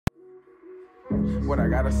What I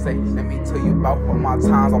gotta say, let me tell you about all my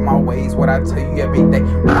times, all my ways. What I tell you every day.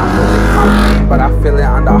 When I'm feeling my pain, but I feel it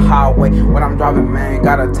on the highway. When I'm driving, man,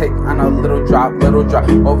 gotta take on a little drop.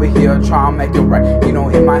 Over here, try and make it right. You know,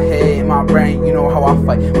 in my head, in my brain, you know how I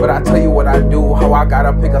fight. But I tell you what I do, how I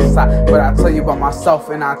gotta pick a side. But I tell you about myself,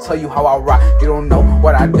 and I tell you how I rock. You don't know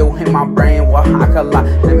what I do in my brain, well, I could lie.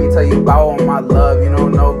 Let me tell you about all my love. You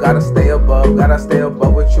don't know, gotta stay above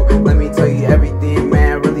with you. Let me tell you everything,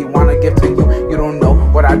 man, really wanna give to you. You don't know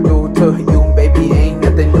what I do to you, baby, ain't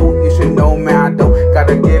nothing new. You should know, man, I don't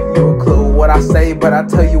gotta give you a clue what I say, but I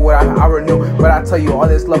tell you what I renew. But I tell you all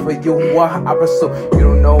this love for you, what I pursue. You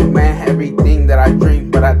don't know, man, everything that I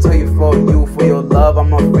dream, but I tell you for you, for your love,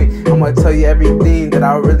 I'm a free. I'm gonna tell you everything that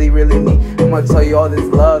I really need. I'm gonna tell you all this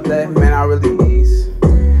love that, man, I really need.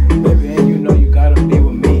 Baby, and you know you gotta be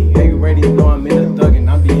with me. And you already know I'm in the thug and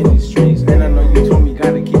I be in these streets. And I know you told me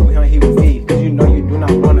gotta keep with him, he with me. Cause you know you do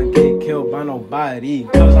not wanna get killed by nobody.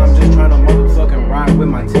 Cause I'm just trying to motherfucking ride with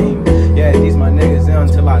my team. Yeah, these my niggas in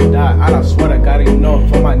until I die. I swear to God, you know,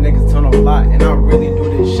 for my niggas turn a lot. And I really do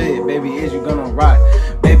this shit, baby, is you gonna ride?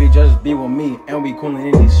 Baby, just be with me, and we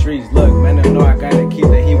coolin' in these streets. Look, man, I know I gotta keep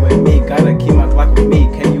that he with me. Gotta keep my Glock with me,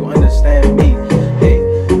 can you understand me? Hey,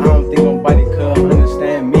 I don't think nobody could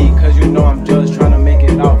understand me. Cause you know I'm just trying to make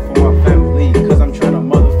it out for my family. Cause I'm trying to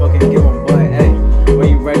motherfucking give them blood, hey. When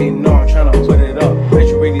you ready know I'm trying to put it up. Bet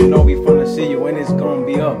you already know we finna see you and it's gonna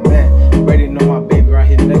be up, man. You already know my baby right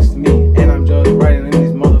here next to me. And I'm just riding in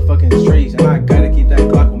these motherfucking streets. And I gotta keep that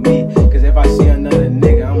Glock with me. Cause if I see another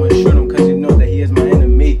nigga, I'ma shoot him. Cause you know that he is my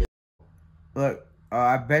enemy. Look,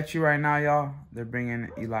 I bet you right now, y'all, they're bringing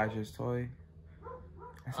Elijah's toy.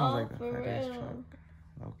 That sounds like the FedEx truck.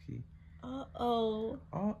 Low key. Uh-oh.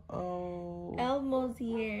 Uh-oh. Elmo's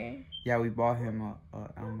here. Yeah, we bought him a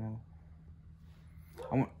Elmo.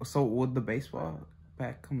 So would the baseball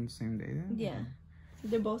bat come the same day then? Yeah.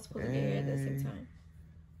 They're both supposed to be here at the same time.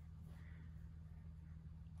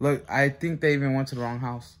 Look, I think they even went to the wrong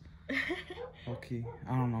house. Okay,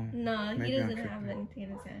 I don't know. No, Maybe he doesn't I'm have anything in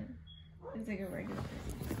his hand. It's like a regular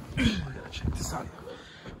person. We gotta check this out.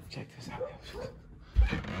 Check this out.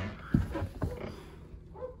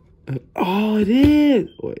 Oh, it is.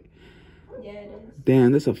 Wait. Yeah, it is.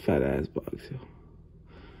 Damn, this is a fat ass box, yo.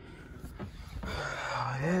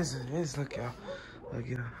 Oh, it is. It is. Look, y'all. Look,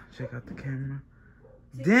 y'all. Check out the camera.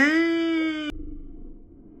 Dang.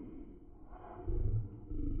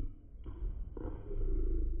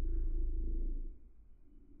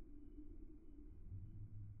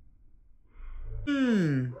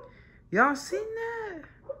 Y'all seen that?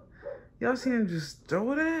 Y'all seen him just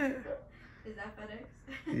throw that? Is that FedEx?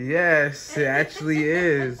 Yes, it actually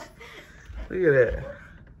is. Look at that.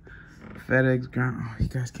 FedEx ground. Oh, you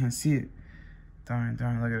guys can't see it. Darn,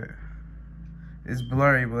 look at it. It's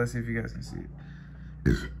blurry, but let's see if you guys can see it.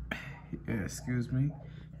 Yeah, excuse me.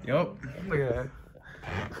 Yup. Look at that.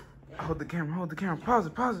 Hold the camera. Pause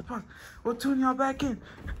it. We'll tune y'all back in.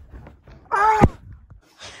 Ah!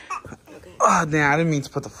 Oh, damn, I didn't mean to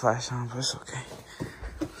put the flash on, but it's okay.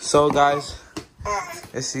 So, guys,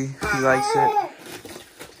 let's see. He likes it.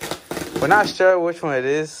 We're not sure which one it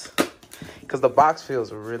is, because the box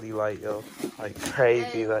feels really light, yo. Like,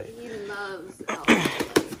 crazy light. He loves Elmo.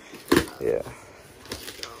 Yeah.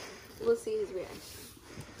 So, we'll see his reaction.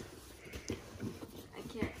 I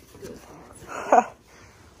can't do it.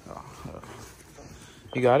 Oh,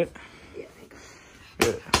 you got it? Yeah, I got it.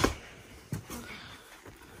 Good.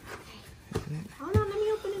 Hold on, let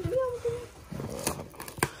me open it.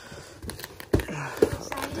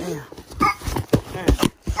 Damn.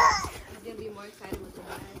 I'm gonna be more excited with the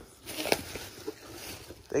bags.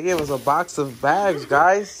 They gave us a box of bags,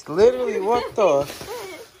 guys. Literally, what the?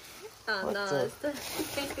 Oh, What no, the? it's the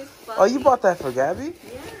biggest Oh, you bought that for Gabby?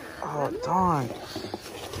 Yeah. Oh, darn.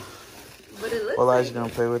 But it looks Well, Elijah's like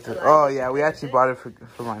gonna play with it. Elijah. Oh, yeah, we actually bought it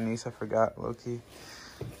for my niece. I forgot, low-key.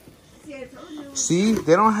 See, I told you. See?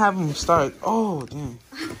 They don't have them start. Oh, damn.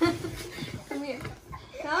 Come here.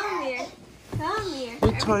 Come here. Come here.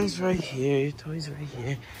 Your toy's right here.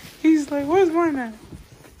 He's like, where's mine at?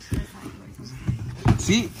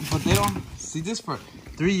 See? But they don't. See, this for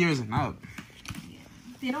 3 years and up.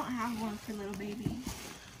 They don't have one for little babies.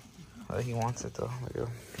 Oh, he wants it, though. Look at him.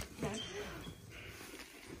 Yeah.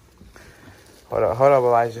 Hold up,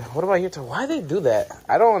 Elijah. What about your toy? Why they do that?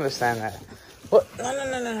 I don't understand that. What?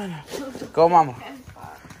 No. Go, mama.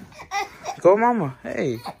 Go, mama.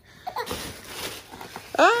 Hey.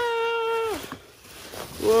 Ah!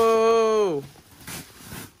 Whoa.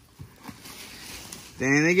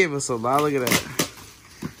 Dang, they gave us a lot. Look at that.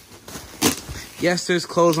 Yes, there's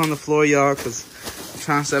clothes on the floor, y'all, because I'm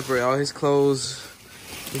trying to separate all his clothes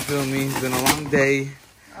You feel me? It's been a long day.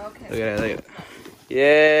 Okay. Look at that, look at that.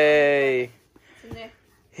 Yay! It's in there.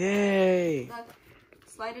 Yay! Look.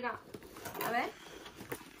 Slide it out. A ver.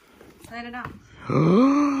 Slide it out.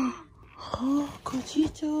 Oh,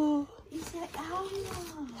 cochito. Dice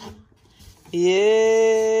agua.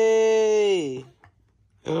 Yay!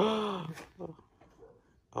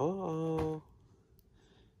 Oh.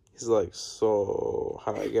 He's like, so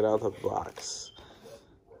how do I get out of the box?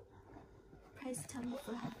 Press tummy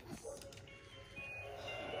flaps.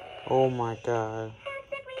 Oh my god.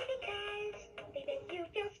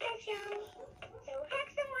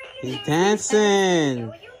 He's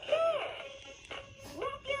dancing.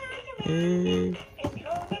 Hey.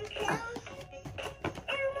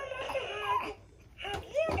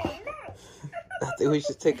 I think we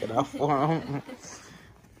should take it off for him.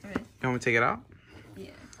 You want me to take it out?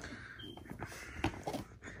 Yeah.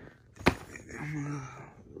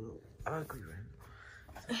 Ugly,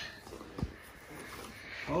 man.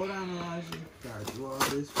 Hold on, Elijah. Gotta do all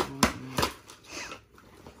this for me.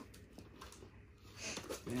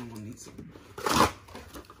 Damn, we'll need some.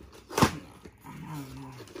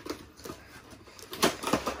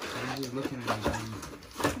 I'm just looking at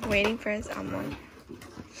it. Waiting for his ammo.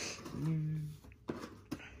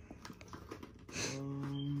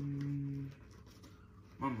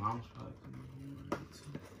 My mom's probably coming.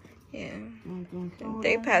 Yeah. The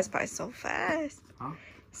day passed by so fast. Huh?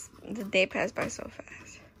 The day passed by so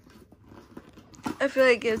fast. I feel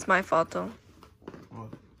like it's my fault though. What?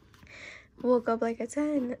 Woke up like at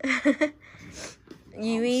 10.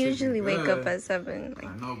 We usually wake up at 7. Like,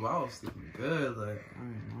 I know, but I was sleeping good. Like, I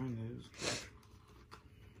didn't mind it.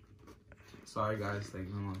 Sorry, guys. Like,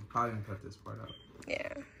 I'm probably gonna cut this part out.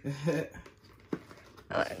 yeah.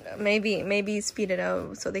 Maybe speed it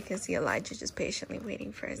up so they can see Elijah just patiently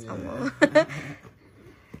waiting for his ammo.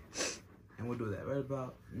 And we'll do that right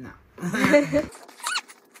about now.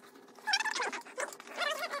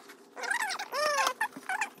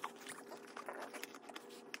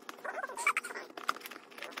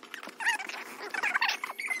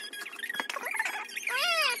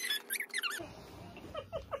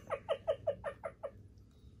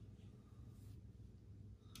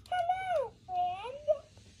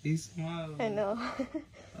 He smiled. I know. Oh,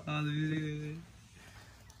 let me see.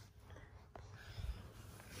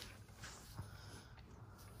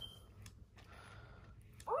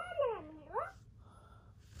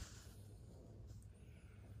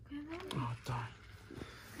 Oh, darn.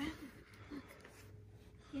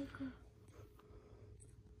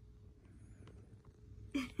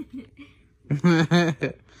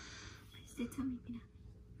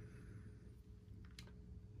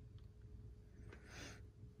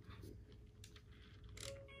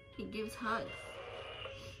 He gives hugs.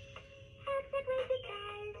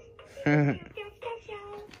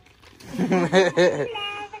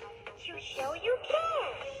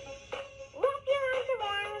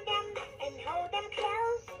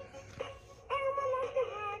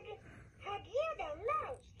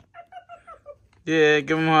 Yeah,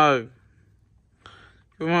 give him a hug.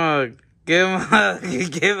 Give him a hug. Give him a hug.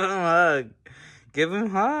 Give him a hug. Give him a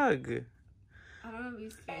hug. I don't know if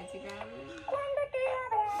he's scared to grab it.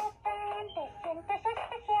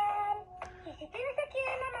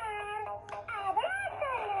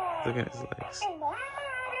 Look at his legs.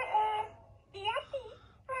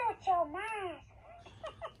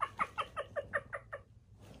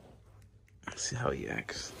 Let's see how he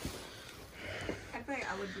acts. I feel like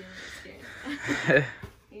I would be scared.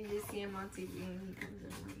 You just see him on TV and he comes in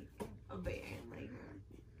like a bear.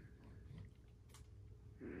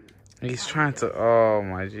 Like, He's trying to. Oh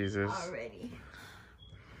my Jesus. already.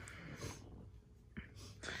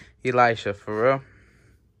 Elisha, for real.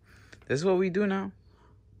 This is what we do now.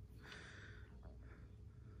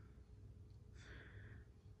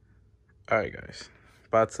 Alright, guys.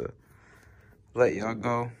 About to let y'all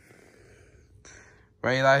go.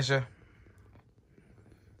 Right, Elijah?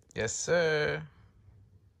 Yes, sir.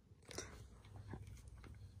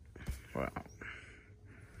 Wow.